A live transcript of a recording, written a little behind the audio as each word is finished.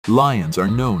Lions are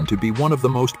known to be one of the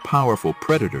most powerful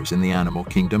predators in the animal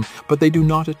kingdom, but they do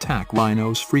not attack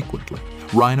rhinos frequently.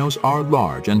 Rhinos are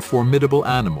large and formidable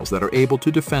animals that are able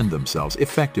to defend themselves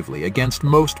effectively against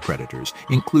most predators,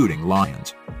 including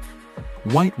lions.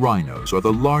 White rhinos are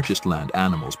the largest land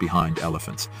animals behind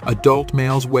elephants. Adult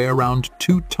males weigh around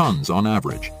 2 tons on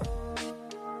average.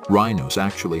 Rhinos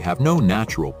actually have no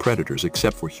natural predators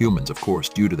except for humans, of course,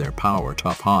 due to their power,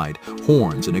 tough hide,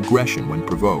 horns, and aggression when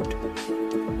provoked.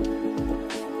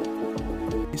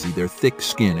 Their thick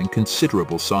skin and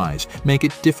considerable size make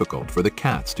it difficult for the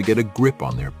cats to get a grip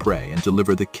on their prey and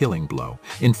deliver the killing blow.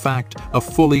 In fact, a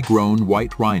fully grown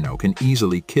white rhino can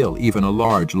easily kill even a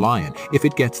large lion if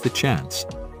it gets the chance.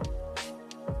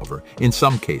 However, in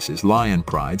some cases, lion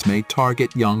prides may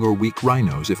target young or weak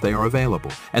rhinos if they are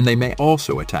available, and they may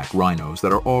also attack rhinos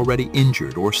that are already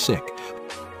injured or sick.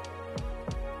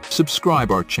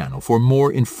 Subscribe our channel for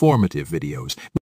more informative videos.